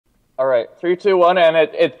All right, 3, 2, 1, and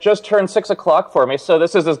it just turned 6 o'clock for me, so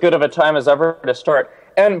this is as good of a time as ever to start.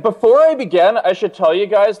 And before I begin, I should tell you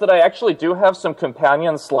guys that I actually do have some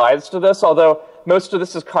companion slides to this, although most of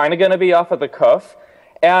this is kind of going to be off of the cuff.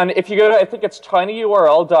 And if you go to, I think it's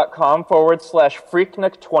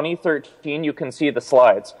tinyurl.com/PhreakNIC 2013, you can see the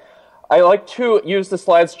slides. I like to use the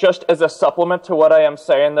slides just as a supplement to what I am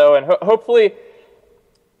saying, though, and hopefully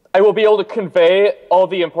I will be able to convey all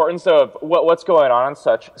the importance of what's going on and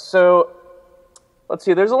such. So, let's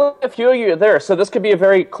see, there's only a few of you there, so this could be a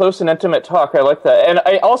very close and intimate talk. I like that. And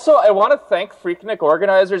I want to thank PhreakNIC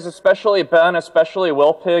organizers, especially Ben, especially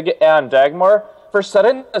Willpig, and Dagmar, for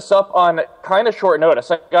setting this up on kind of short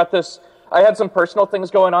notice. I had some personal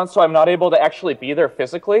things going on, so I'm not able to actually be there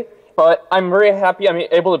physically, but I'm very happy I'm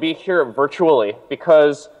able to be here virtually,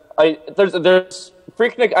 because there's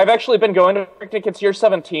PhreakNIC. I've actually been going to PhreakNIC. It's year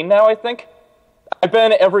 17 now, I think. I've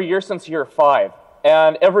been every year since year 5.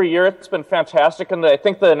 And every year it's been fantastic. And I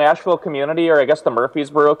think the Nashville community, or I guess the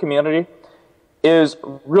Murfreesboro community, is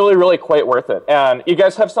really, really quite worth it. And you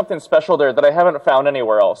guys have something special there that I haven't found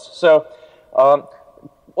anywhere else. So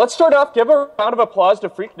let's start off. Give a round of applause to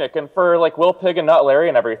PhreakNIC and for like Willpig and Notlarry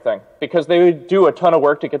and everything, because they do a ton of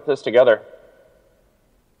work to get this together.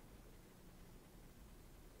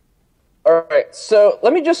 All right, so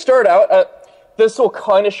let me just start out. This will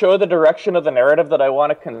kind of show the direction of the narrative that I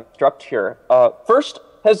want to construct here. First,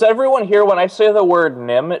 has everyone here, when I say the word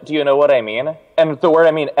NIM, do you know what I mean? And the word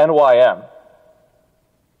I mean NYM.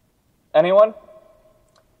 Anyone?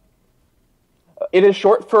 It is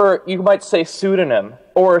short for, you might say, pseudonym,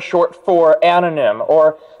 or short for anonym,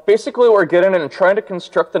 or basically we're getting in and trying to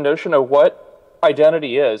construct the notion of what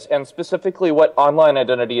identity is, and specifically what online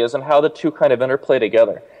identity is, and how the two kind of interplay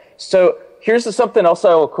together. So here's something else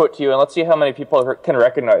I will quote to you, and let's see how many people can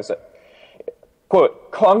recognize it.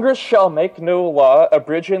 Quote, "Congress shall make no law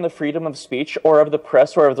abridging the freedom of speech or of the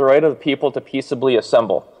press or of the right of the people to peaceably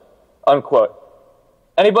assemble." Unquote.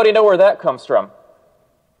 Anybody know where that comes from?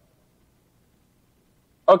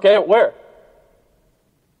 Okay, where?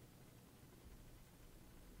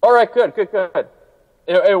 All right, good.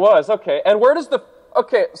 It was, okay. And where does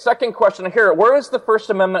okay, second question here. Where does the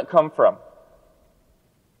First Amendment come from?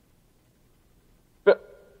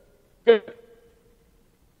 Good.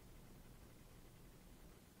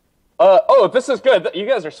 Oh, this is good. You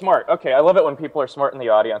guys are smart. Okay, I love it when people are smart in the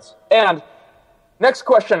audience. And next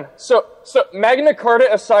question. So Magna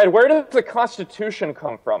Carta aside, where does the Constitution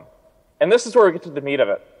come from? And this is where we get to the meat of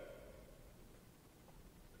it.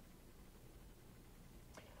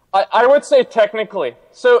 I would say technically.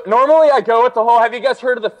 So normally I go with the whole, have you guys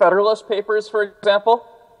heard of the Federalist Papers, for example?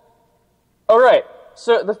 All right.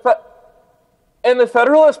 So the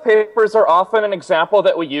Federalist Papers are often an example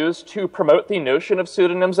that we use to promote the notion of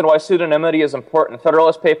pseudonyms and why pseudonymity is important.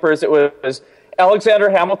 Federalist Papers, it was Alexander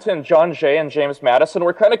Hamilton, John Jay, and James Madison.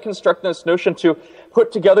 We're kind of constructing this notion to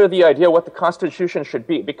put together the idea what the Constitution should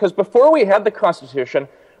be. Because before we had the Constitution,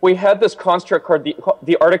 we had this construct called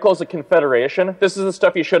the Articles of Confederation. This is the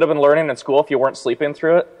stuff you should have been learning in school if you weren't sleeping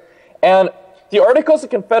through it. And the Articles of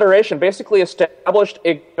Confederation basically established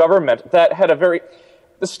a government that had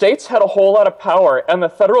the states had a whole lot of power, and the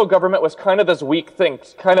federal government was kind of this weak thing,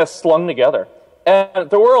 kind of slung together. And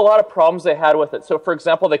there were a lot of problems they had with it. So, for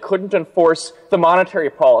example, they couldn't enforce the monetary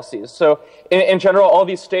policies. So, in general, all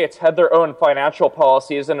these states had their own financial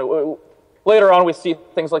policies, and later on we see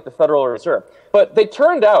things like the Federal Reserve. But they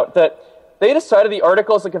turned out that they decided the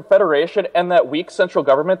Articles of Confederation and that weak central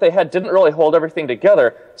government they had didn't really hold everything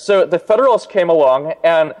together. So the Federalists came along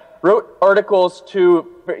and wrote articles to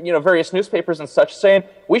various newspapers and such saying,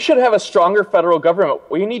 we should have a stronger federal government.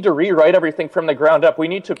 We need to rewrite everything from the ground up. We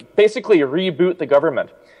need to basically reboot the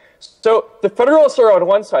government. So the Federalists are on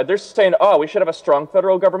one side. They're saying, oh, we should have a strong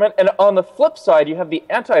federal government. And on the flip side, you have the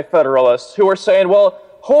anti-federalists who are saying, well,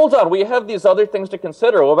 hold on, we have these other things to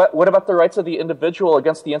consider. What about the rights of the individual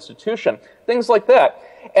against the institution? Things like that.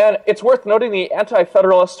 And it's worth noting the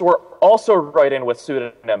anti-federalists were also writing with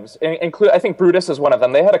pseudonyms. I think Brutus is one of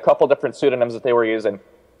them. They had a couple different pseudonyms that they were using.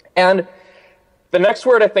 And the next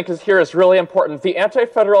word I think is really important. The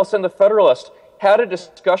anti-federalists and the federalists had a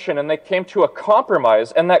discussion and they came to a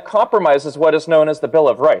compromise, and that compromise is what is known as the Bill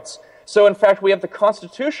of Rights. So in fact, we have the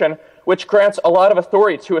Constitution, which grants a lot of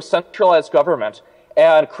authority to a centralized government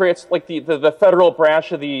and creates like the federal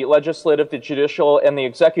branch of the legislative, the judicial, and the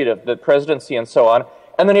executive, the presidency, and so on.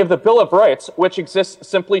 And then you have the Bill of Rights, which exists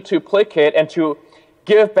simply to placate and to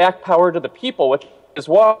give back power to the people, which is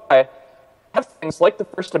why I have things like the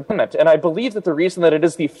First Amendment. And I believe that the reason that it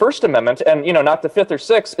is the First Amendment and, not the Fifth or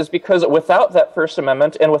Sixth is because without that First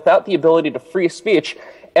Amendment and without the ability to free speech,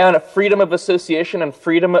 and freedom of association and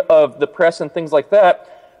freedom of the press and things like that,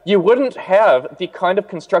 you wouldn't have the kind of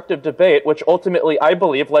constructive debate which ultimately, I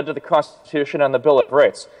believe, led to the Constitution and the Bill of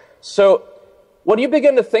Rights. So when you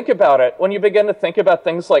begin to think about it, when you begin to think about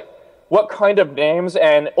things like what kind of names,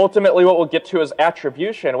 and ultimately what we'll get to is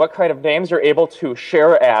attribution, what kind of names you're able to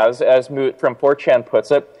share as Moot from 4chan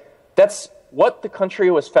puts it, that's what the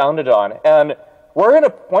country was founded on. And we're at a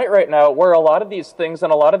point right now where a lot of these things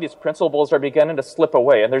and a lot of these principles are beginning to slip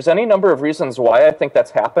away. And there's any number of reasons why I think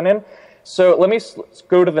that's happening. So let me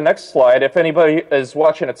go to the next slide, if anybody is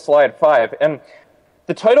watching at slide 5. And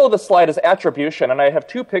the title of the slide is Attribution, and I have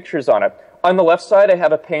 2 pictures on it. On the left side, I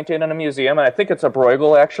have a painting in a museum, and I think it's a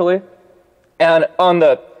Bruegel, actually. And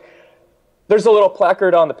there's a little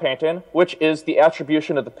placard on the painting, which is the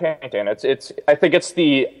attribution of the painting. I think it's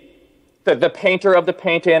the painter of the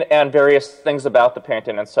painting and various things about the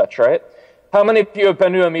painting and such, right? How many of you have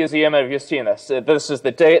been to a museum and have you seen this? This is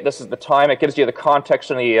the date, this is the time, it gives you the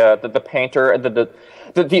context and the painter,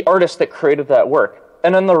 the artist that created that work.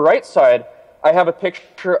 And on the right side, I have a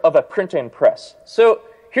picture of a printing press. So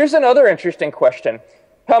here's another interesting question.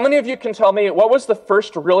 How many of you can tell me what was the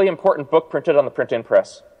first really important book printed on the printing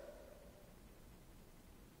press?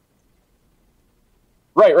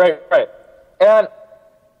 Right. And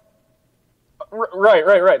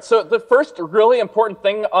right. So the first really important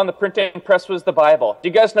thing on the printing press was the Bible. Do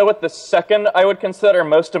you guys know what the second I would consider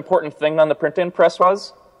most important thing on the printing press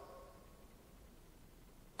was?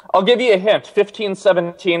 I'll give you a hint.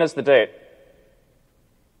 1517 is the date.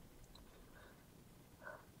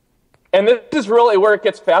 And this is really where it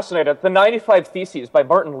gets fascinating. The 95 Theses by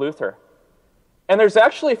Martin Luther. And there's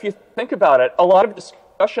actually, if you think about it, a lot of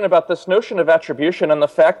discussion about this notion of attribution and the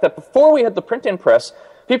fact that before we had the printing press,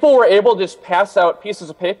 people were able to just pass out pieces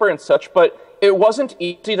of paper and such, but it wasn't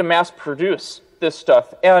easy to mass produce this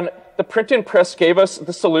stuff. And the printing press gave us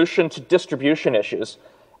the solution to distribution issues.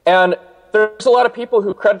 And there's a lot of people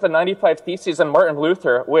who credit the 95 Theses and Martin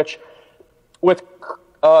Luther, which, with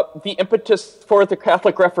the impetus for the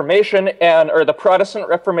Catholic Reformation or the Protestant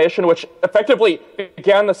Reformation, which effectively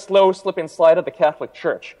began the slow slipping slide of the Catholic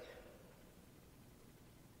Church.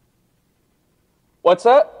 What's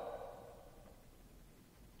that?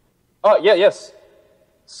 Oh, yes.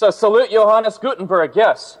 So salute Johannes Gutenberg,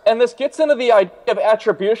 yes. And this gets into the idea of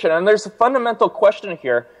attribution, and there's a fundamental question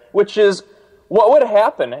here, which is, what would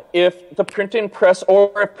happen if the printing press,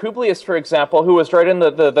 or if Publius, for example, who was writing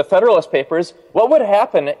the Federalist Papers, what would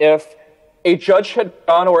happen if a judge had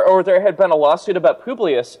gone, or there had been a lawsuit about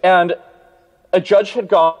Publius, and a judge had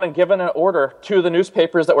gone and given an order to the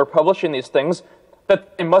newspapers that were publishing these things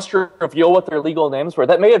that they must reveal what their legal names were?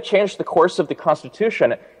 That may have changed the course of the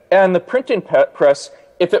Constitution. And the printing press,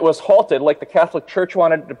 if it was halted, like the Catholic Church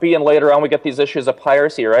wanted it to be, and later on we get these issues of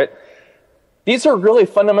piracy, right? These are really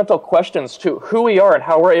fundamental questions to who we are and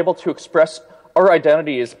how we're able to express our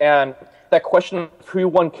identities, and that question of who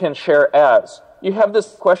one can share as. You have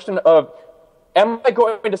this question of, am I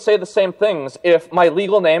going to say the same things if my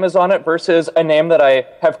legal name is on it versus a name that I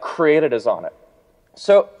have created is on it?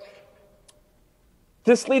 So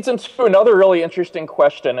this leads into another really interesting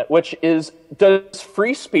question, which is, does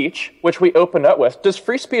free speech, which we opened up with, does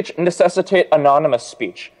free speech necessitate anonymous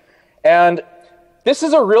speech? And this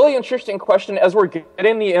is a really interesting question as we're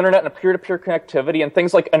getting the internet and peer-to-peer connectivity and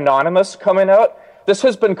things like anonymous coming out. This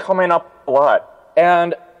has been coming up a lot.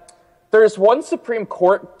 And there's one Supreme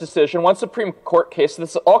Court decision, one Supreme Court case,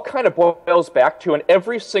 this all kind of boils back to, and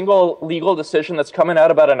every single legal decision that's coming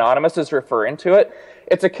out about anonymous is referring to it.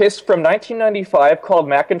 It's a case from 1995 called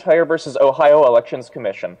McIntyre versus Ohio Elections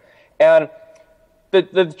Commission. And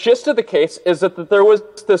the gist of the case is that there was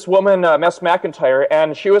this woman, Miss McIntyre,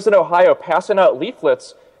 and she was in Ohio passing out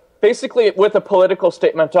leaflets, basically with a political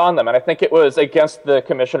statement on them, and I think it was against the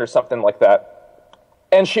commission or something like that.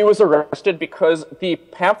 And she was arrested because the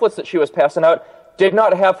pamphlets that she was passing out did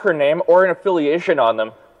not have her name or an affiliation on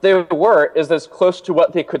them. They were, is as close to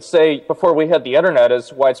what they could say before we had the internet,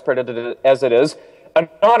 as widespread as it is,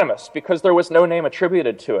 anonymous, because there was no name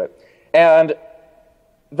attributed to it. And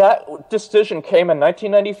that decision came in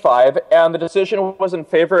 1995, and the decision was in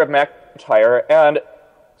favor of McIntyre, and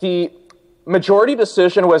the majority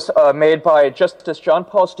decision was made by Justice John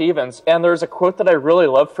Paul Stevens, and there's a quote that I really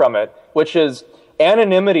love from it, which is,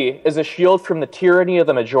 "Anonymity is a shield from the tyranny of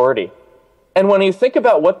the majority." And when you think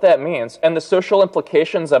about what that means, and the social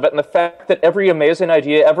implications of it, and the fact that every amazing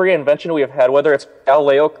idea, every invention we have had, whether it's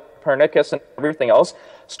Galileo, Copernicus, and everything else,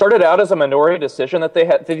 started out as a minority decision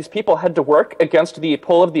that these people had to work against the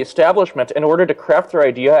pull of the establishment in order to craft their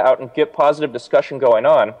idea out and get positive discussion going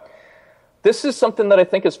on. This is something that I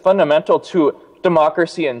think is fundamental to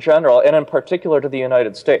democracy in general, and in particular to the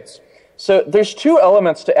United States. So there's two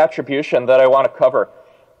elements to attribution that I want to cover.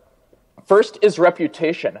 First is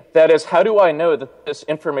reputation. That is, how do I know that this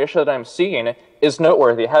information that I'm seeing is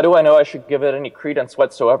noteworthy? How do I know I should give it any credence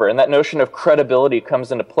whatsoever? And that notion of credibility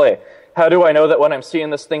comes into play. How do I know that when I'm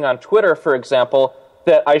seeing this thing on Twitter, for example,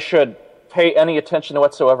 that I should pay any attention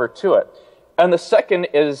whatsoever to it? And the second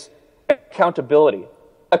is accountability.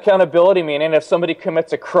 Accountability meaning if somebody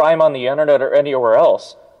commits a crime on the internet or anywhere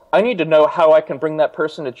else, I need to know how I can bring that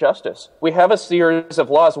person to justice. We have a series of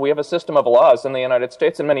laws, we have a system of laws in the United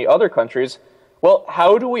States and many other countries. Well,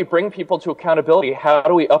 how do we bring people to accountability? How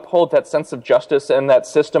do we uphold that sense of justice and that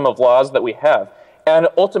system of laws that we have? And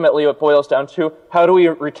ultimately, it boils down to, how do we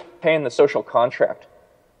retain the social contract?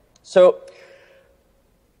 So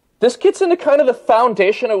this gets into kind of the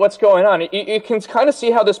foundation of what's going on. You can kind of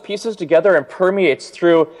see how this pieces together and permeates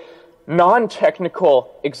through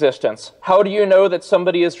non-technical existence. How do you know that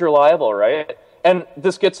somebody is reliable, right? And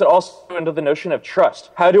this gets also into the notion of trust.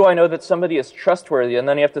 How do I know that somebody is trustworthy? And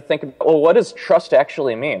then you have to think about, well, what does trust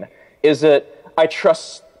actually mean? Is it, I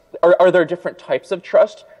trust, are there different types of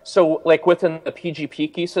trust? So like within the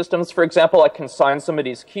PGP key systems, for example, I can sign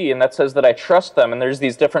somebody's key and that says that I trust them, and there's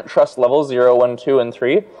these different trust levels, 0, 1, 2, and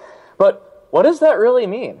 3. But what does that really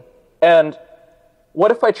mean? And what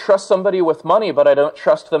if I trust somebody with money, but I don't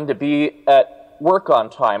trust them to be at work on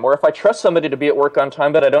time? Or if I trust somebody to be at work on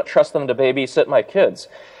time, but I don't trust them to babysit my kids?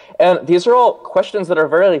 And these are all questions that are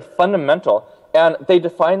very fundamental, and they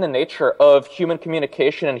define the nature of human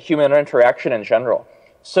communication and human interaction in general.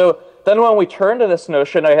 So then when we turn to this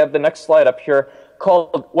notion, I have the next slide up here,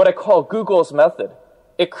 called what I call Google's method.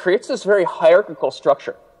 It creates this very hierarchical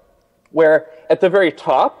structure, where at the very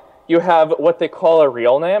top, you have what they call a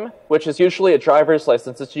real name, which is usually a driver's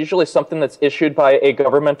license. It's usually something that's issued by a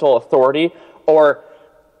governmental authority, or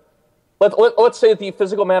let's say the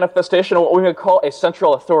physical manifestation of what we would call a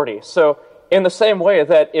central authority. So in the same way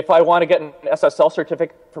that if I want to get an SSL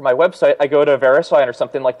certificate for my website, I go to VeriSign or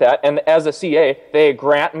something like that, and as a CA, they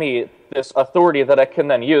grant me this authority that I can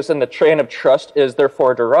then use, and the chain of trust is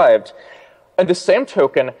therefore derived. And the same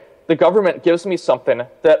token, the government gives me something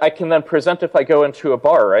that I can then present if I go into a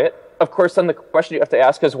bar, right? Of course, then the question you have to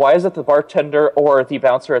ask is, why is it the bartender or the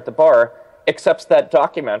bouncer at the bar accepts that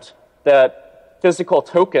document, that physical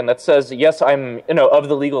token that says, yes, I'm, of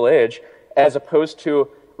the legal age, as opposed to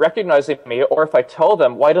recognizing me? Or if I tell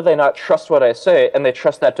them, why do they not trust what I say, and they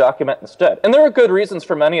trust that document instead? And there are good reasons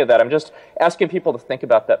for many of that. I'm just asking people to think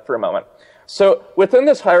about that for a moment. So within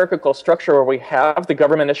this hierarchical structure where we have the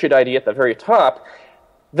government-issued ID at the very top,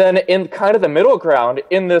 then in kind of the middle ground,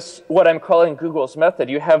 in this, what I'm calling Google's method,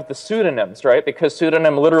 you have the pseudonyms, right? Because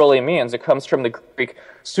pseudonym literally means, it comes from the Greek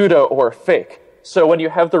pseudo or fake. So when you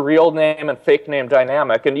have the real name and fake name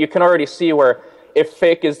dynamic, and you can already see where if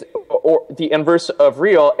fake is or the inverse of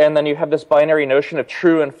real, and then you have this binary notion of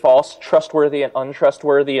true and false, trustworthy and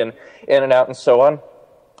untrustworthy, and in and out and so on.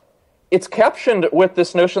 It's captioned with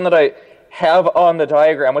this notion that I have on the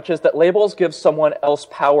diagram, which is that labels give someone else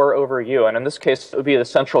power over you, and in this case it would be the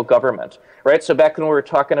central government, right? So back when we were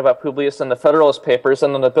talking about Publius and the Federalist Papers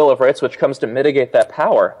and then the Bill of Rights, which comes to mitigate that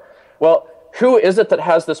power, well, who is it that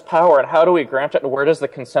has this power, and how do we grant it, and where does the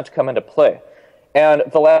consent come into play? And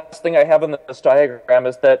the last thing I have in this diagram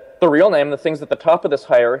is that the real name, the things at the top of this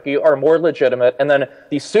hierarchy, are more legitimate, and then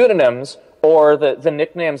the pseudonyms, or the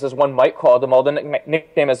nicknames as one might call them, although the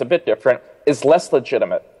nickname is a bit different, is less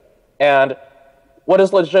legitimate. And what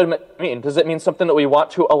does legitimate mean? Does it mean something that we want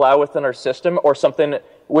to allow within our system, or something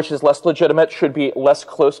which is less legitimate should be less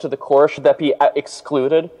close to the core? Should that be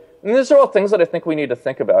excluded? And these are all things that I think we need to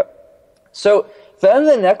think about. So then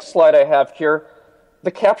the next slide I have here, the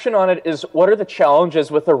caption on it is, what are the challenges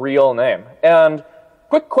with a real name? And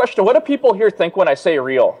quick question, what do people here think when I say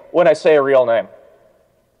real, when I say a real name?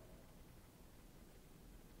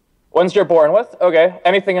 Ones you're born with? Okay.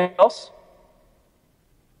 Anything else?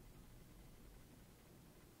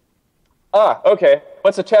 Okay.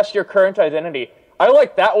 What's attached to your current identity? I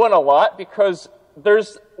like that one a lot because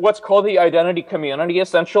there's what's called the identity community,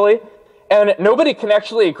 essentially, and nobody can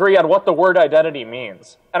actually agree on what the word identity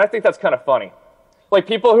means. And I think that's kind of funny. Like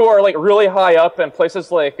people who are like really high up in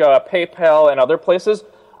places like PayPal and other places,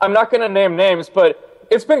 I'm not going to name names, but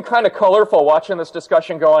it's been kind of colorful watching this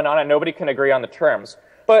discussion going on and nobody can agree on the terms.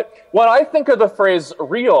 But when I think of the phrase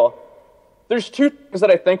real, there's two things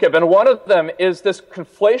that I think of, and one of them is this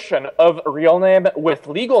conflation of a real name with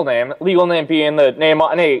legal name being the name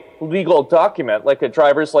on a legal document, like a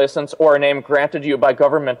driver's license or a name granted you by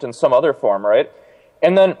government in some other form, right?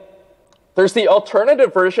 And then there's the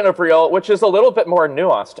alternative version of real, which is a little bit more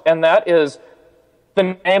nuanced, and that is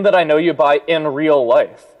the name that I know you by in real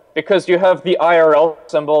life. Because you have the IRL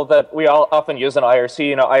symbol that we all often use in IRC,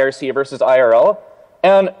 you know, IRC versus IRL.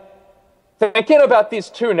 And thinking about these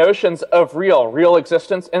two notions of real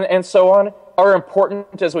existence, and so on, are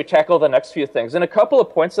important as we tackle the next few things. And a couple of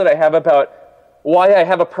points that I have about why I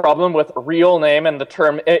have a problem with real name and the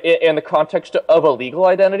term in the context of a legal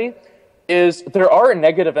identity is there are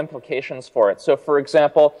negative implications for it. So, for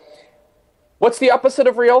example, what's the opposite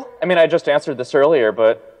of real? I mean, I just answered this earlier,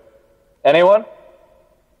 but anyone?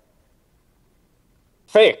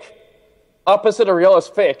 Fake. Opposite of real is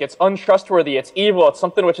fake. It's untrustworthy. It's evil. It's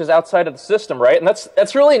something which is outside of the system, right? And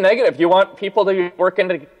that's really negative. You want people to be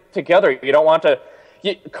working together. You don't want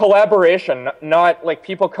collaboration, not like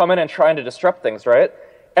people coming and trying to disrupt things, right?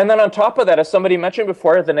 And then on top of that, as somebody mentioned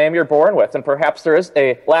before, the name you're born with, and perhaps there is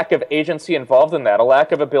a lack of agency involved in that, a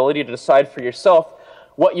lack of ability to decide for yourself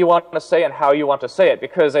what you want to say and how you want to say it,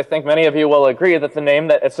 because I think many of you will agree that the name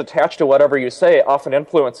that it's attached to whatever you say often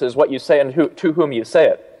influences what you say and to whom you say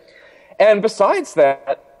it. And besides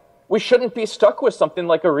that, we shouldn't be stuck with something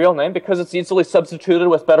like a real name because it's easily substituted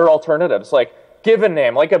with better alternatives, like given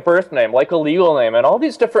name, like a birth name, like a legal name, and all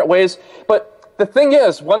these different ways. But the thing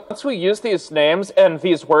is, once we use these names and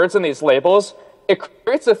these words and these labels, it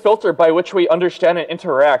creates a filter by which we understand and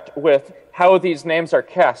interact with how these names are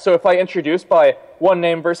cast. So if I introduce by one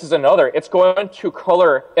name versus another, it's going to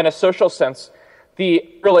color, in a social sense,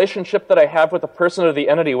 the relationship that I have with the person or the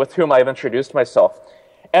entity with whom I've introduced myself.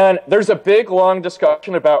 And there's a big, long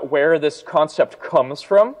discussion about where this concept comes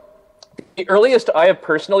from. The earliest I have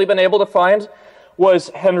personally been able to find was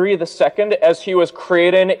Henry II, as he was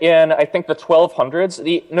creating in, I think, the 1200s,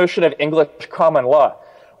 the notion of English common law,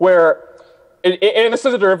 where, and this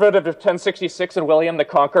is a derivative of 1066 and William the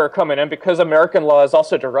Conqueror coming in, because American law is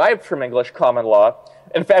also derived from English common law.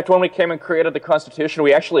 In fact, when we came and created the Constitution,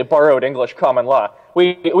 we actually borrowed English common law.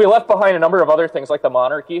 We left behind a number of other things, like the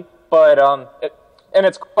monarchy, but and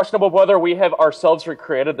it's questionable whether we have ourselves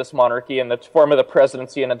recreated this monarchy in the form of the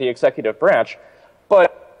presidency and of the executive branch.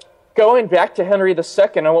 But going back to Henry II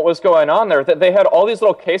and what was going on there, that they had all these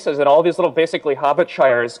little cases and all these little basically hobbit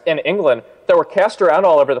shires in England that were cast around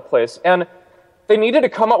all over the place. And they needed to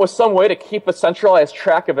come up with some way to keep a centralized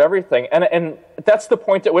track of everything. And that's the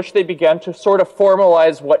point at which they began to sort of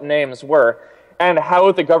formalize what names were and how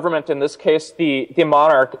the government, in this case, the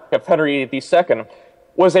monarch of Henry II,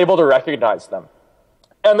 was able to recognize them.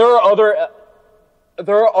 And there are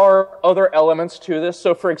other elements to this.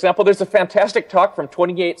 So, for example, there's a fantastic talk from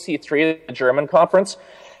 28C3, the German conference,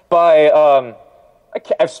 by,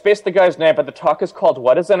 I've spaced the guy's name, but the talk is called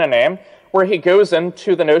What is in a Name?, where he goes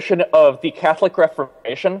into the notion of the Catholic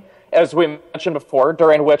Reformation, as we mentioned before,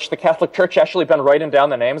 during which the Catholic Church actually been writing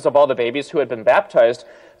down the names of all the babies who had been baptized,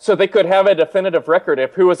 so they could have a definitive record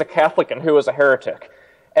of who was a Catholic and who was a heretic.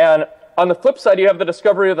 And on the flip side, you have the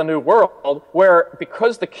discovery of the New World, where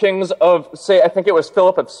because the kings of, say, I think it was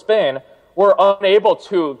Philip of Spain, were unable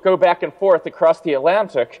to go back and forth across the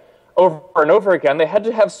Atlantic over and over again, they had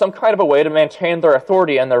to have some kind of a way to maintain their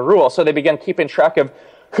authority and their rule. So they began keeping track of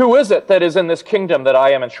who is it that is in this kingdom that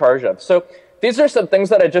I am in charge of. So these are some things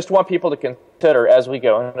that I just want people to consider as we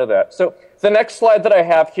go into that. So the next slide that I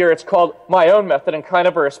have here, it's called My Own Method, and kind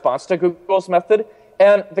of a response to Google's method.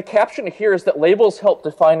 And the caption here is that labels help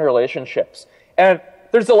define relationships. And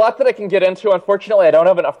there's a lot that I can get into. Unfortunately, I don't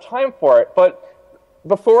have enough time for it. But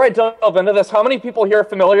before I delve into this, how many people here are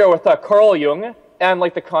familiar with Carl Jung and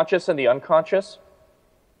like the conscious and the unconscious?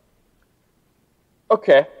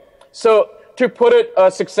 Okay. So to put it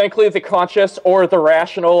succinctly, the conscious or the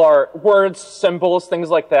rational are words, symbols, things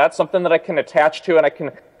like that, something that I can attach to and I can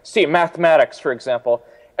see. Mathematics, for example.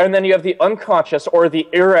 And then you have the unconscious or the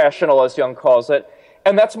irrational, as Jung calls it.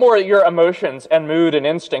 And that's more your emotions and mood and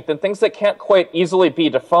instinct and things that can't quite easily be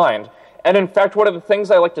defined. And in fact, one of the things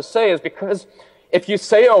I like to say is because if you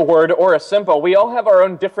say a word or a symbol, we all have our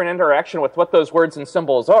own different interaction with what those words and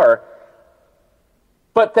symbols are.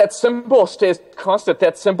 But that symbol stays constant.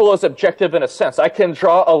 That symbol is objective in a sense. I can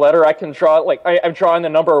draw a letter. I can draw, like, I'm drawing the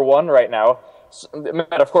number 1 right now,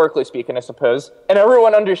 metaphorically speaking, I suppose. And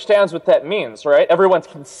everyone understands what that means, right? Everyone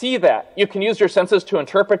can see that. You can use your senses to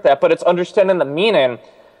interpret that, but it's understanding the meaning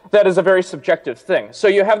that is a very subjective thing. So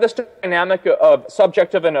you have this dynamic of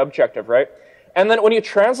subjective and objective, right? And then when you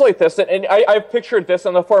translate this, and I've pictured this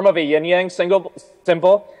in the form of a yin-yang symbol,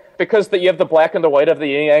 because you have the black and the white of the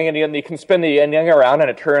yin-yang, and you can spin the yin-yang around and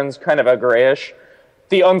it turns kind of a grayish,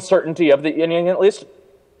 the uncertainty of the yin-yang at least.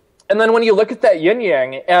 And then when you look at that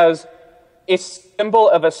yin-yang as a symbol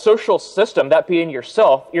of a social system, that being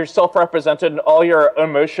yourself represented in all your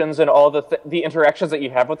emotions and all the interactions that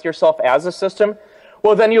you have with yourself as a system,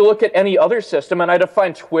 Well, then you look at any other system, and I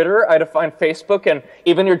define Twitter, I define Facebook, and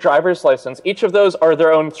even your driver's license. Each of those are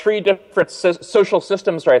their own 3 different social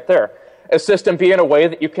systems right there. A system being a way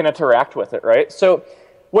that you can interact with it, right? So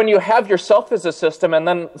when you have yourself as a system and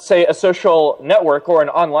then, say, a social network or an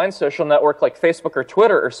online social network like Facebook or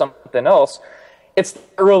Twitter or something else, it's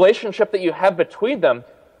a relationship that you have between them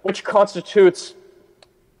which constitutes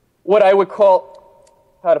what I would call,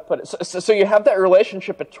 how to put it, so you have that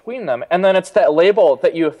relationship between them, and then it's that label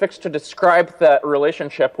that you affix to describe that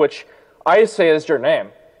relationship, which I say is your name.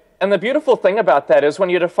 And the beautiful thing about that is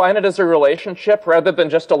when you define it as a relationship rather than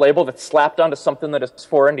just a label that's slapped onto something that is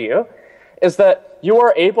foreign to you, is that you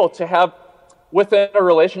are able to have within a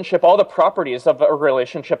relationship all the properties of a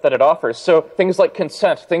relationship that it offers. So things like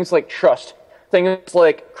consent, things like trust, things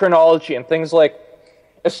like chronology, and things like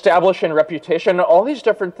establishing reputation, and all these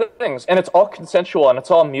different things. And it's all consensual and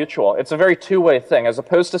it's all mutual. It's a very two-way thing. As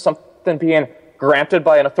opposed to something being granted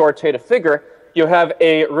by an authoritative figure, you have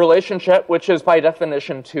a relationship which is by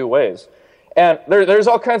definition 2 ways. And there's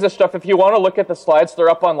all kinds of stuff. If you want to look at the slides, they're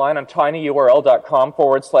up online on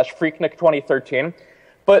tinyurl.com/PhreakNIC 2013.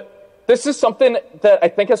 But this is something that I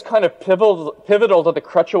think is kind of pivotal to the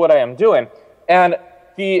crutch of what I am doing. And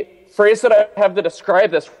the phrase that I have to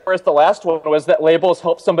describe this, whereas the last one was that labels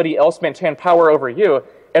help somebody else maintain power over you.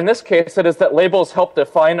 In this case, it is that labels help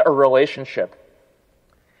define a relationship.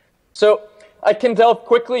 So I can delve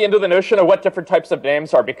quickly into the notion of what different types of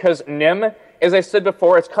names are, because NIM, as I said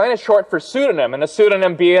before, it's kind of short for pseudonym, and a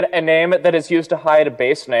pseudonym being a name that is used to hide a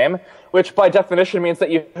base name, which by definition means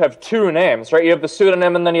that you have 2 names, right? You have the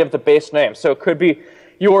pseudonym and then you have the base name. So it could be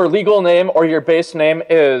your legal name or your base name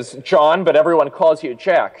is John, but everyone calls you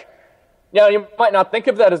Jack. Now, you might not think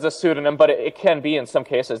of that as a pseudonym, but it can be in some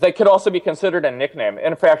cases. They could also be considered a nickname.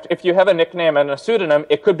 In fact, if you have a nickname and a pseudonym,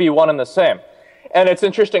 it could be one and the same. And it's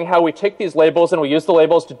interesting how we take these labels and we use the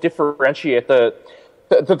labels to differentiate the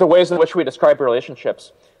ways in which we describe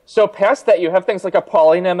relationships. So past that, you have things like a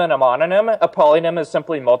polynym and a mononym. A polynym is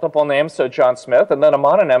simply multiple names, so John Smith, and then a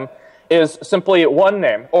mononym is simply one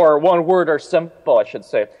name, or one word or symbol, I should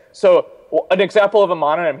say. So an example of a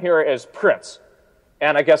mononym here is Prince.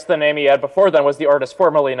 And I guess the name he had before then was the artist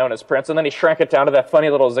formerly known as Prince, and then he shrank it down to that funny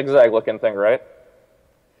little zigzag-looking thing, right?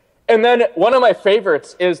 And then one of my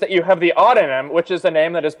favorites is that you have the autonym, which is a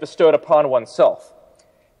name that is bestowed upon oneself.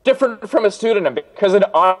 Different from a pseudonym, because an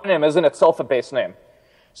autonym is in itself a base name.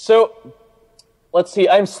 So, let's see,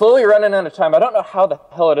 I'm slowly running out of time. I don't know how the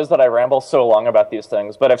hell it is that I ramble so long about these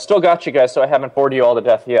things, but I've still got you guys, so I haven't bored you all to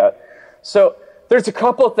death yet. So, there's a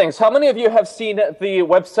couple of things. How many of you have seen the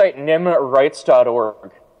website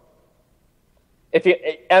nymrights.org? If you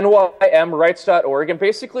nymrights.org, and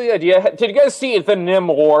basically the idea, did you guys see the Nym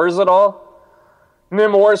Wars at all?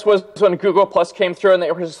 Nym Wars was when Google Plus came through and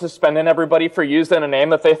they were suspending everybody for using a name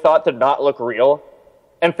that they thought did not look real.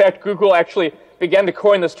 In fact, Google actually began to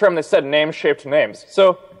coin this term. They said name-shaped names.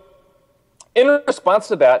 So in response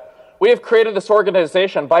to that, we have created this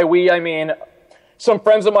organization. By we, I mean some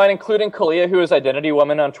friends of mine, including Kalia, who is Identity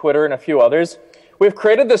Woman on Twitter, and a few others. We've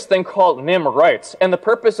created this thing called Nym Rights, and the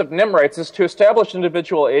purpose of Nym Rights is to establish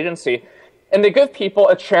individual agency and to give people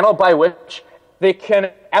a channel by which they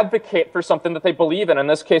can advocate for something that they believe in. In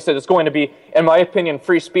this case, it is going to be, in my opinion,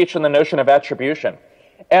 free speech and the notion of attribution.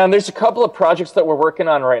 And there's a couple of projects that we're working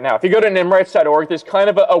on right now. If you go to nymrights.org, there's kind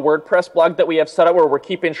of a WordPress blog that we have set up where we're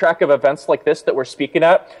keeping track of events like this that we're speaking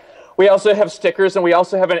at. We also have stickers, and we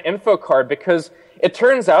also have an info card, because it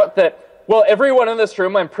turns out that, well, everyone in this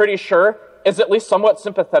room, I'm pretty sure, is at least somewhat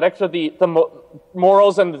sympathetic to the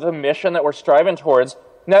morals and the mission that we're striving towards.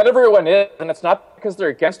 Not everyone is, and it's not because they're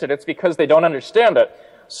against it, it's because they don't understand it.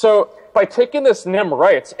 So by taking this Nym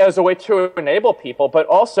Rights as a way to enable people, but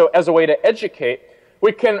also as a way to educate,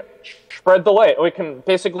 we can spread the light. We can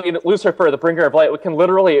basically, Lucifer, the bringer of light, we can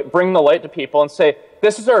literally bring the light to people and say,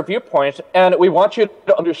 this is our viewpoint, and we want you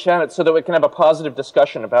to understand it so that we can have a positive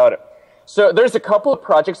discussion about it. So there's a couple of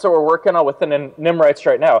projects that we're working on within Nym Rights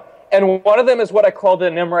right now. And one of them is what I call the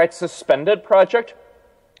Nym Rights Suspended project.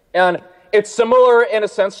 And it's similar in a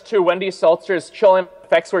sense to Wendy Seltzer's Chilling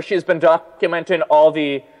Effects, where she's been documenting all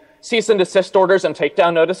the cease and desist orders and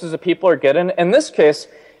takedown notices that people are getting. In this case,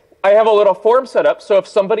 I have a little form set up, so if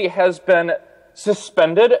somebody has been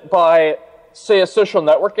suspended by, say, a social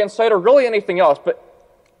networking site or really anything else, but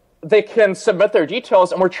they can submit their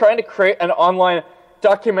details, and we're trying to create an online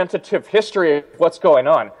documentative history of what's going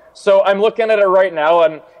on. So I'm looking at it right now,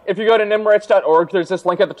 and if you go to nymrights.org, there's this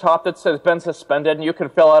link at the top that says been suspended, and you can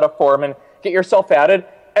fill out a form and get yourself added.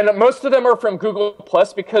 And most of them are from Google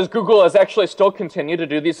Plus, because Google has actually still continued to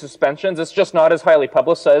do these suspensions. It's just not as highly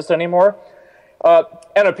publicized anymore.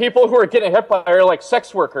 And people who are getting hit by are like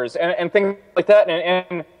sex workers and things like that,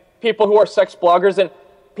 and people who are sex bloggers, and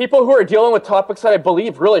people who are dealing with topics that I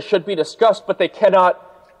believe really should be discussed, but they cannot,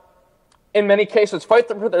 in many cases, fight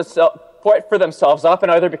for themselves, often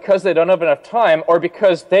either because they don't have enough time or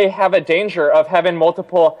because they have a danger of having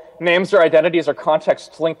multiple names or identities or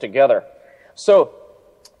contexts linked together. So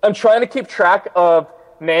I'm trying to keep track of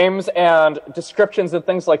names and descriptions and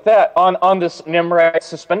things like that on this NIMRIGHT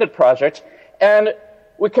suspended project, and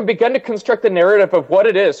we can begin to construct the narrative of what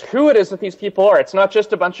it is, who it is that these people are. It's not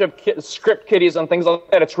just a bunch of script kiddies and things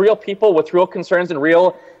like that. It's real people with real concerns and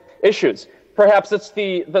real issues. Perhaps it's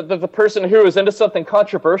the person who is into something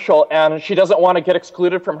controversial and she doesn't want to get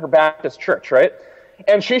excluded from her Baptist church, right?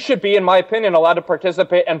 And she should be, in my opinion, allowed to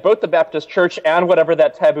participate in both the Baptist church and whatever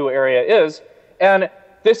that taboo area is. And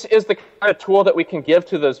this is the kind of tool that we can give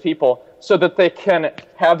to those people so that they can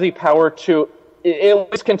have the power to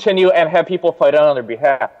at least continue and have people fight on their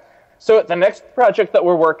behalf. So the next project that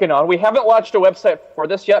we're working on, we haven't launched a website for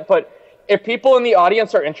this yet, but if people in the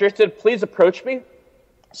audience are interested, please approach me.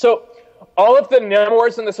 So all of the NIM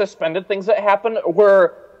wars and the suspended things that happened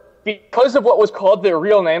were because of what was called the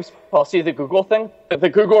real names policy, the Google thing, the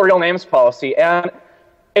Google real names policy. And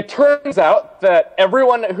it turns out that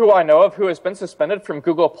everyone who I know of who has been suspended from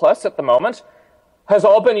Google Plus at the moment has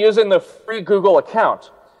all been using the free Google account.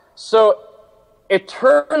 So it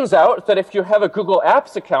turns out that if you have a Google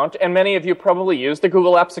Apps account, and many of you probably use the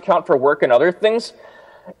Google Apps account for work and other things,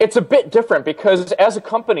 it's a bit different because as a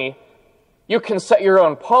company, you can set your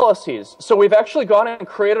own policies. So we've actually gone and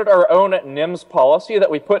created our own NIMS policy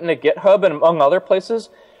that we put into GitHub and among other places,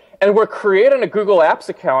 and we're creating a Google Apps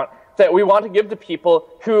account that we want to give to people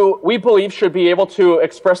who we believe should be able to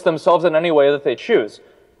express themselves in any way that they choose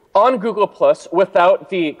on Google Plus without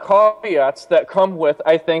the caveats that come with,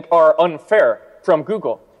 I think, are unfair from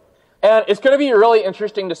Google. And it's going to be really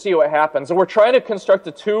interesting to see what happens. And we're trying to construct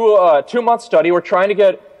a two-month study. We're trying to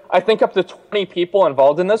get, I think, up to 20 people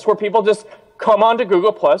involved in this, where people just come onto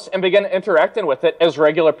Google Plus and begin interacting with it as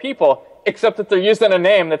regular people, except that they're using a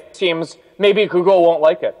name that seems maybe Google won't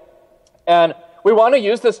like it. And we want to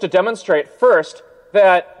use this to demonstrate, first,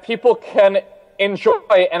 that people can enjoy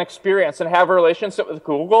and experience and have a relationship with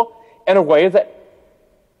Google in a way that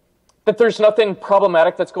there's nothing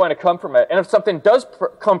problematic that's going to come from it. And if something does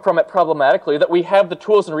come from it problematically, that we have the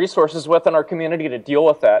tools and resources within our community to deal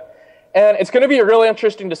with that. And it's going to be really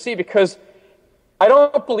interesting to see because I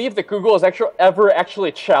don't believe that Google has ever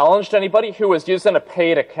actually challenged anybody who was using a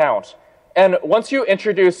paid account. And once you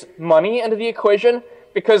introduce money into the equation,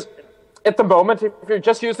 because at the moment, if you're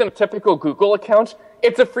just using a typical Google account,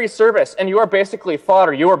 it's a free service, and you are basically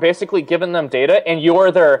fodder. You are basically giving them data, and you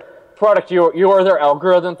are their product. You are their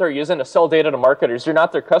algorithm they're using to sell data to marketers. You're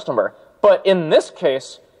not their customer. But in this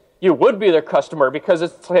case, you would be their customer because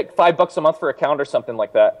it's like $5 a month for an account or something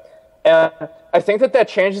like that. And I think that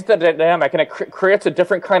changes the dynamic, and it creates a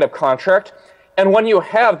different kind of contract. And when you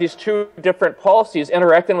have these two different policies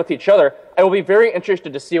interacting with each other, I will be very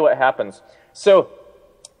interested to see what happens. So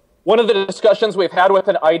one of the discussions we've had with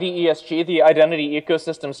an IDESG, the Identity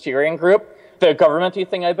Ecosystem Steering Group, the government-y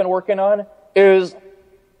thing I've been working on, is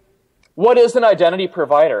what is an identity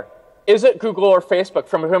provider? Is it Google or Facebook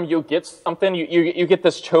from whom you get something, you get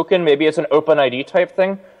this token, maybe it's an OpenID type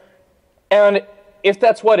thing? And if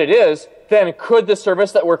that's what it is, then could the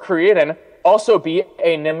service that we're creating also be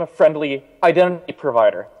a NIM-friendly identity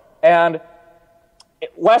provider? And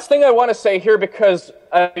last thing I want to say here, because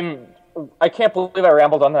I can't believe I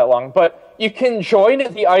rambled on that long, but you can join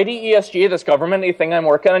the IDESG, this government-y thing I'm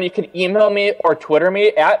working on. You can email me or Twitter me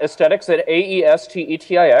at Aestetix, at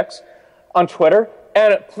Aestetix on Twitter.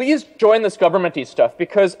 And please join this government-y stuff,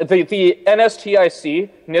 because the NSTIC,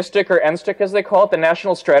 NSTIC or NSTIC as they call it, the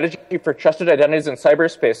National Strategy for Trusted Identities in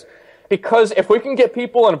Cyberspace, because if we can get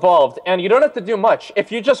people involved, and you don't have to do much, if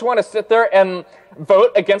you just want to sit there and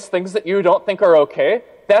vote against things that you don't think are okay,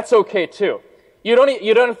 that's okay too. You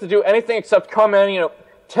don't have to do anything except come in,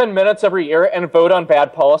 10 minutes every year and vote on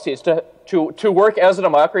bad policies to work as a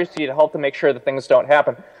democracy to help to make sure that things don't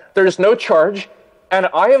happen. There's no charge. And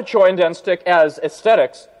I have joined NSTIC as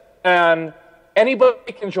Aestetix, and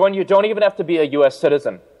anybody can join. You don't even have to be a U.S.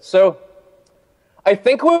 citizen. So I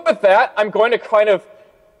think with that, I'm going to kind of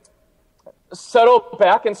settle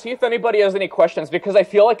back and see if anybody has any questions, because I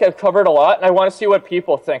feel like I've covered a lot, and I want to see what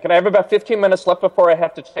people think. And I have about 15 minutes left before I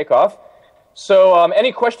have to take off. So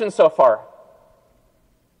any questions so far?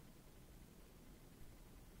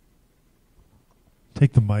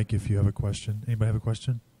 Take the mic if you have a question. Anybody have a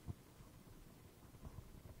question?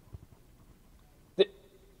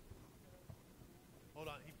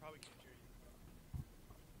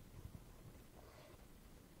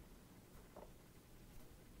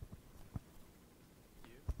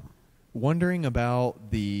 wondering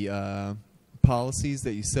about the policies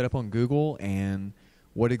that you set up on Google and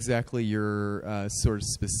what exactly you're sort of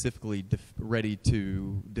specifically ready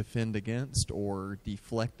to defend against or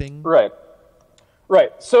deflecting. Right.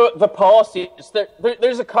 Right. So the policies,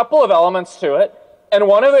 there's a couple of elements to it, and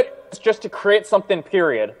one of it is just to create something,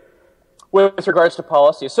 period, with regards to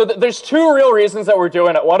policy. So there's two real reasons that we're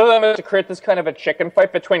doing it. One of them is to create this kind of a chicken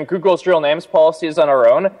fight between Google's real names policies and our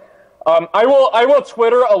own. I will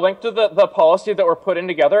Twitter a link to the policy that we're putting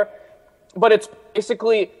together, but it's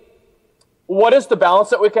basically what is the balance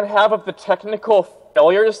that we can have of the technical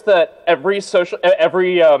failures that every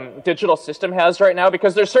digital system has right now,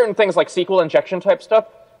 because there's certain things like SQL injection type stuff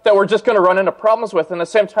that we're just going to run into problems with. And at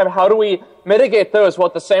the same time, how do we mitigate those while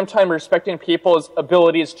at the same time respecting people's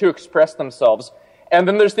abilities to express themselves? And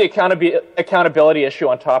then there's the accountability issue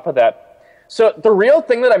on top of that. So the real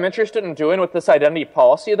thing that I'm interested in doing with this identity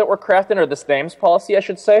policy that we're crafting, or this names policy, I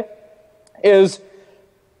should say, is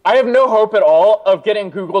I have no hope at all of getting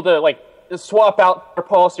Google to swap out their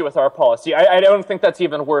policy with our policy. I don't think that's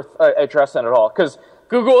even worth addressing at all, because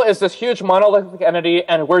Google is this huge monolithic entity,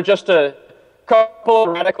 and we're just a couple of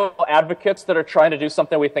radical advocates that are trying to do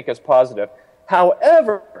something we think is positive.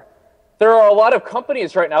 However, there are a lot of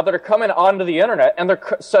companies right now that are coming onto the internet, and they're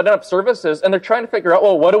setting up services, and they're trying to figure out,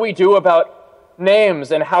 well, what do we do about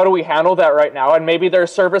names, and how do we handle that right now? And maybe there's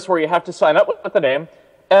a service where you have to sign up with the name.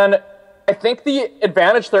 And I think the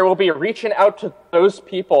advantage there will be reaching out to those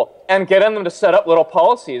people and getting them to set up little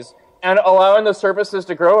policies and allowing the services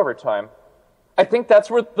to grow over time. I think that's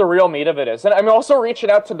where the real meat of it is. And I'm also reaching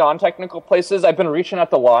out to non-technical places. I've been reaching out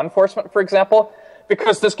to law enforcement, for example,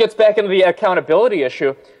 because this gets back into the accountability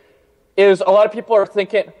issue, is a lot of people are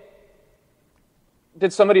thinking,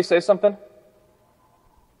 did somebody say something?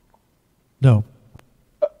 No.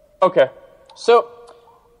 Okay. So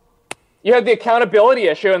you have the accountability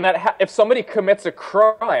issue, and that if somebody commits a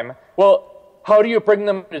crime, well, how do you bring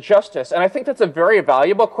them to justice? And I think that's a very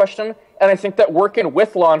valuable question, and I think that working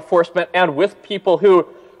with law enforcement and with people who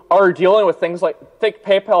are dealing with things like, take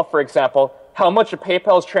PayPal, for example, how much of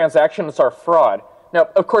PayPal's transactions are fraud. Now,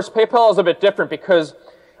 of course, PayPal is a bit different because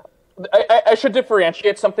I should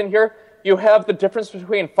differentiate something here. You have the difference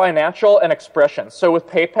between financial and expression. So with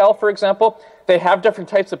PayPal, for example, they have different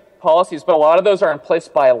types of policies, but a lot of those are in place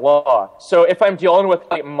by law. So if I'm dealing with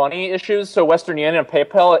money issues, so Western Union and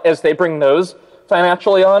PayPal, as they bring those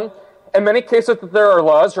financially on, in many cases there are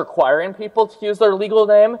laws requiring people to use their legal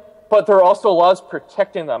name, but there are also laws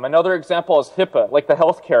protecting them. Another example is HIPAA, like the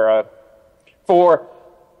healthcare for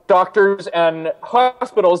doctors and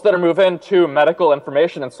hospitals that are moving to medical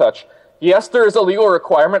information and such. Yes, there is a legal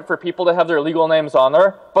requirement for people to have their legal names on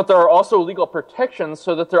there, but there are also legal protections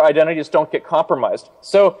so that their identities don't get compromised.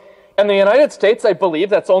 So in the United States, I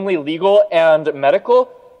believe that's only legal and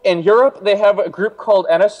medical. In Europe, they have a group called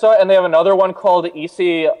NSTIC, and they have another one called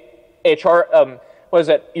ECHR,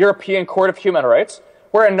 European Court of Human Rights,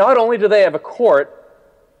 where not only do they have a court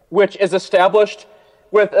which is established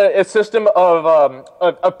with a system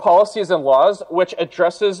of policies and laws which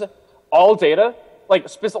addresses all data,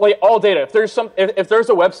 specifically all data. If there's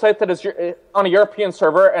a website that is on a European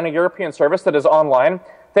server and a European service that is online,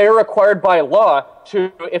 they are required by law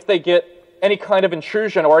to, if they get any kind of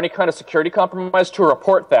intrusion or any kind of security compromise, to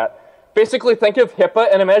report that. Basically, think of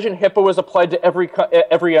HIPAA, and imagine HIPAA was applied to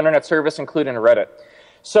every internet service, including Reddit.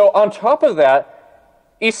 So on top of that,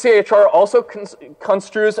 ECHR also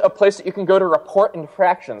construes a place that you can go to report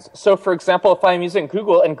infractions. So for example, if I'm using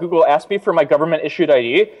Google and Google asks me for my government-issued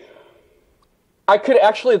ID, I could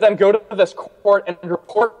actually then go to this court and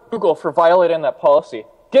report Google for violating that policy.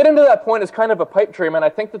 Getting to that point is kind of a pipe dream, and I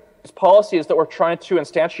think that these policies that we're trying to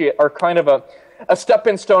instantiate are kind of a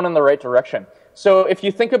stepping stone in the right direction. So if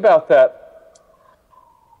you think about that,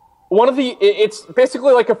 it's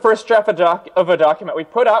basically like a first draft of a document. We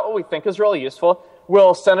put out what we think is really useful,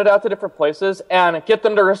 we'll send it out to different places and get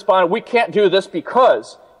them to respond, we can't do this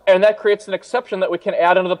because, and that creates an exception that we can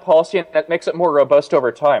add into the policy, and that makes it more robust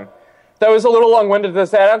over time. That was a little long-winded.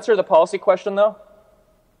 Does that answer the policy question, though?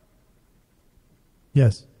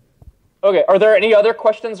 Yes. Okay. Are there any other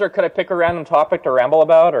questions, or could I pick a random topic to ramble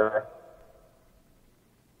about, or?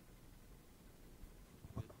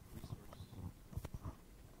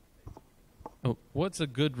 Oh, what's a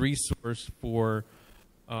good resource for?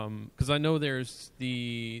 Because I know there's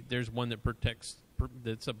one that protects.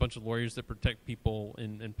 That's a bunch of lawyers that protect people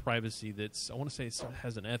in privacy. I want to say it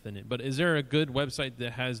has an F in it. But is there a good website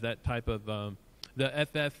that has that type of the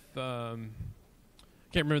FF? Can't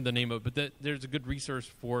remember the name of it, but there's a good resource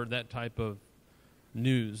for that type of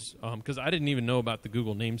news. Because I didn't even know about the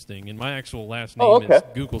Google Names thing, and my actual last name is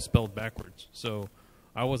Google spelled backwards. So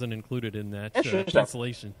I wasn't included in that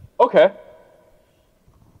cancellation. Okay.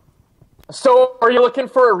 So are you looking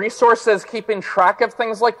for a resource that's keeping track of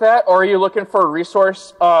things like that, or are you looking for a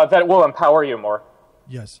resource that will empower you more?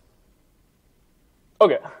 Yes.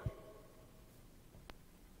 Okay.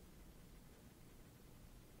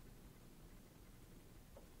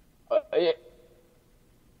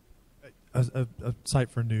 A site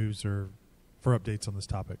for news or for updates on this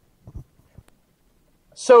topic.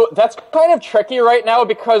 So that's kind of tricky right now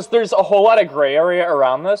because there's a whole lot of gray area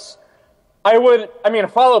around this.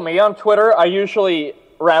 Follow me on Twitter. I usually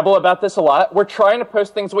ramble about this a lot. We're trying to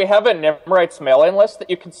post things. We have a NIMRIGHTS mailing list that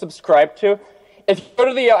you can subscribe to. If you go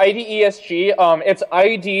to the IDESG, it's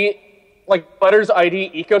ID, like letters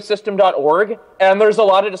ID, ecosystem.org, and there's a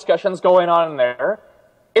lot of discussions going on in there.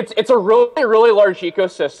 It's a really, really large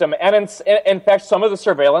ecosystem, and in fact, some of the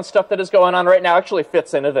surveillance stuff that is going on right now actually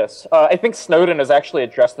fits into this. I think Snowden has actually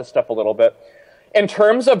addressed this stuff a little bit. In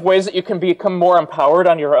terms of ways that you can become more empowered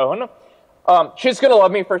on your own, she's going to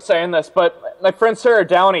love me for saying this, but my friend Sarah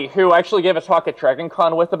Downey, who I actually gave a talk at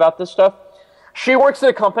DragonCon with about this stuff, she works at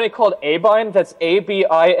a company called Abine, that's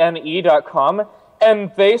ABINE.com,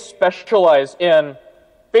 and they specialize in,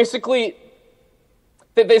 basically,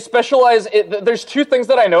 they specialize, there's two things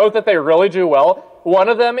that I know that they really do well. One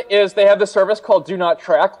of them is they have this service called Do Not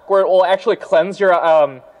Track, where it will actually cleanse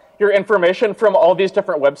your information from all these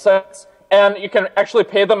different websites, and you can actually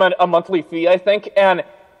pay them a monthly fee, I think, and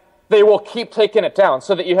they will keep taking it down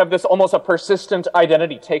so that you have this almost a persistent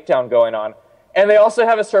identity takedown going on. And they also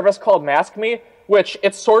have a service called Mask Me, which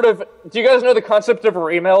it's sort of, do you guys know the concept of a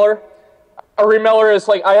remailer? A remailer is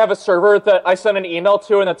like, I have a server that I send an email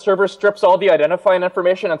to, and that server strips all the identifying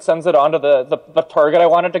information and sends it on to the target I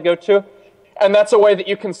wanted to go to. And that's a way that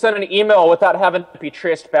you can send an email without having to be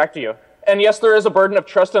traced back to you. And yes, there is a burden of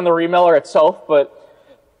trust in the remailer itself, but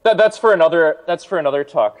that's for another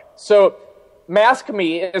talk. So Mask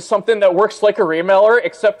Me is something that works like a remailer,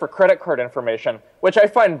 except for credit card information, which I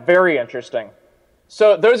find very interesting.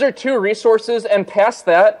 So those are two resources, and past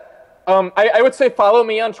that, I would say follow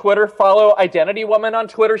me on Twitter, follow Identity Woman on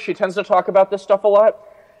Twitter. She tends to talk about this stuff a lot.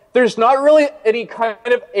 There's not really any kind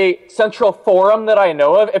of a central forum that I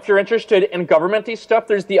know of. If you're interested in government-y stuff,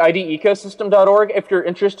 there's the idecosystem.org. If you're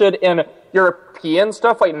interested in European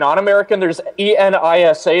stuff, like non-American, there's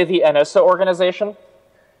ENISA, the NSA organization.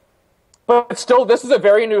 But still, this is a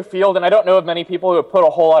very new field, and I don't know of many people who have put a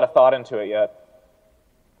whole lot of thought into it yet.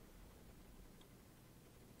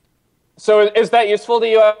 So is that useful to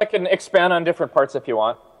you? I can expand on different parts if you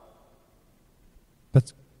want.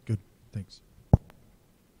 That's good. Thanks.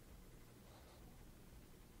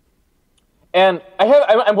 And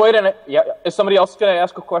I'm waiting. Yeah, is somebody else going to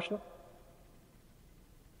ask a question?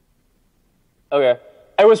 Okay.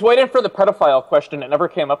 I was waiting for the pedophile question. It never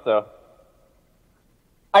came up, though.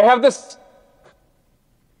 I have this...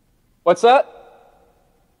 What's that?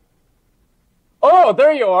 Oh,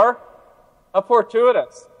 there you are. How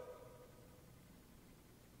fortuitous.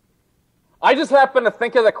 I just happened to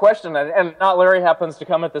think of the question, and Notlarry happens to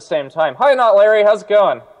come at the same time. Hi, Notlarry. How's it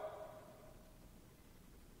going?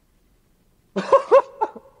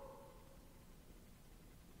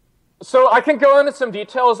 So I can go into some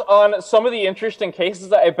details on some of the interesting cases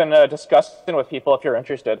that I've been discussing with people if you're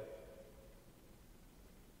interested.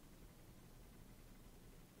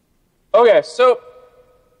 Okay, so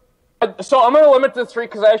I'm going to limit to 3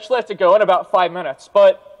 because I actually have to go in about 5 minutes.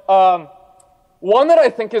 But one that I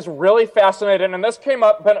think is really fascinating, and this came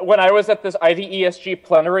up when I was at this IDESG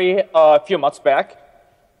plenary a few months back.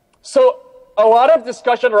 So a lot of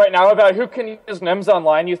discussion right now about who can use NIMS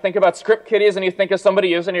online. You think about script kiddies, and you think of somebody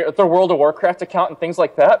using their World of Warcraft account and things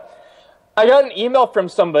like that. I got an email from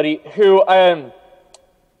somebody who,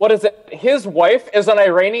 his wife is an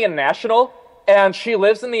Iranian national, and she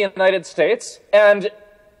lives in the United States, and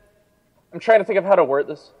I'm trying to think of how to word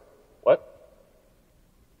this. What?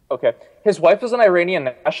 Okay. His wife is an Iranian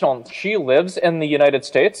national, and she lives in the United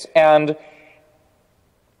States, and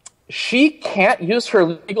she can't use her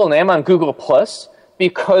legal name on Google Plus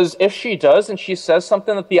because if she does and she says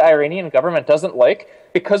something that the Iranian government doesn't like,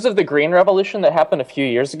 because of the Green Revolution that happened a few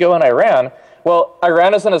years ago in Iran, well,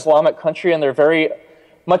 Iran is an Islamic country and they're very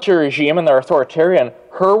much a regime and they're authoritarian.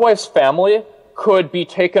 Her wife's family could be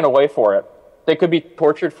taken away for it. They could be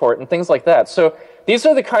tortured for it and things like that. So these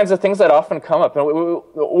are the kinds of things that often come up. And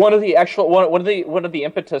one of the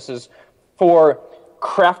impetuses for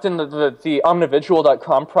crafting the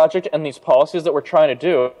omnividual.com project and these policies that we're trying to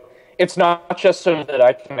do, it's not just so that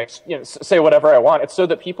I can say whatever I want. It's so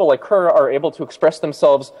that people like her are able to express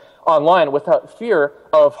themselves online without fear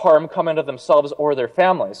of harm coming to themselves or their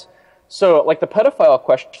families. So like the pedophile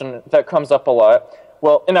question that comes up a lot,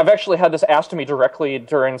 well, and I've actually had this asked to me directly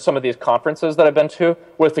during some of these conferences that I've been to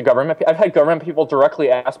with the government. I've had government people directly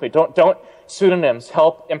ask me, don't pseudonyms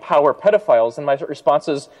help empower pedophiles? And my response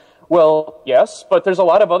is, well, yes, but there's a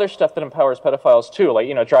lot of other stuff that empowers pedophiles too, like,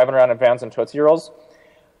 driving around in vans and Tootsie Rolls.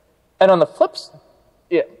 And on the flip side,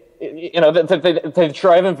 they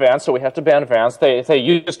drive in vans, so we have to ban vans. They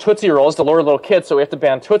use Tootsie Rolls to lure little kids, so we have to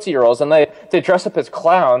ban Tootsie Rolls. And they dress up as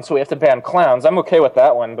clowns, so we have to ban clowns. I'm okay with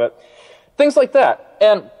that one, but things like that.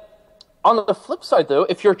 And on the flip side, though,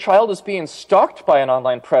 if your child is being stalked by an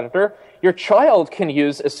online predator, your child can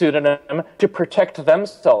use a pseudonym to protect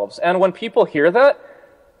themselves. And when people hear that,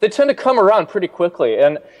 they tend to come around pretty quickly.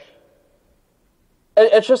 And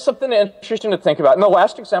it's just something interesting to think about. And the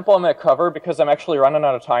last example I'm going to cover, because I'm actually running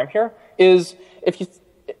out of time here, is if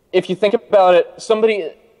you think about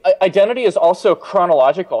it, identity is also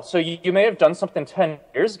chronological. So you may have done something 10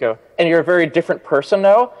 years ago, and you're a very different person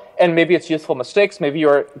now, and maybe it's youthful mistakes, maybe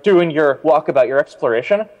you're doing your walkabout, your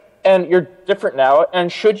exploration, and you're different now,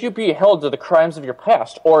 and should you be held to the crimes of your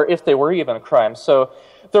past, or if they were even crimes? So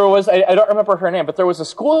there was, I don't remember her name, but there was a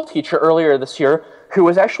school teacher earlier this year who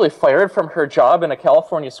was actually fired from her job in a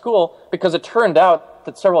California school because it turned out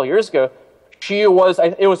that several years ago it was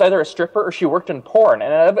either a stripper or she worked in porn.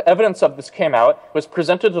 And evidence of this came out, was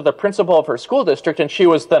presented to the principal of her school district, and she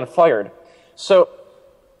was then fired. So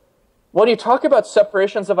when you talk about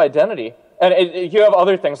separations of identity, and you have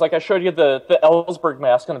other things, like I showed you the Ellsberg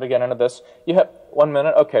mask in the beginning of this. You have 1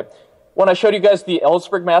 minute? Okay. When I showed you guys the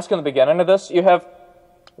Ellsberg mask in the beginning of this, you have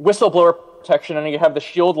whistleblower protection, and you have the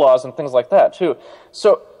shield laws and things like that too.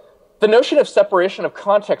 So the notion of separation of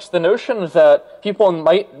context, the notion that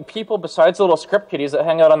people besides little script kiddies that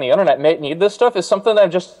hang out on the internet might need this stuff, is something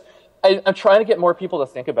that I'm trying to get more people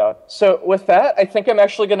to think about. So with that, I think I'm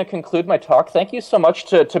actually going to conclude my talk. Thank you so much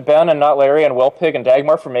to Ben and Notlarry and Wellpig and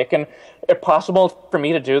Dagmar for making it possible for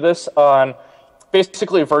me to do this on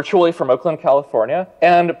basically virtually from Oakland, California.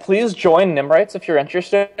 And please join Nimrites if you're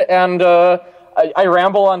interested. And I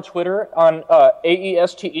ramble on Twitter on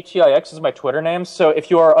Aestetix is my Twitter name. So if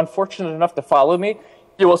you are unfortunate enough to follow me,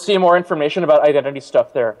 you will see more information about identity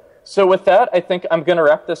stuff there. So with that, I think I'm going to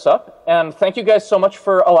wrap this up. And thank you guys so much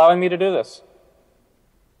for allowing me to do this.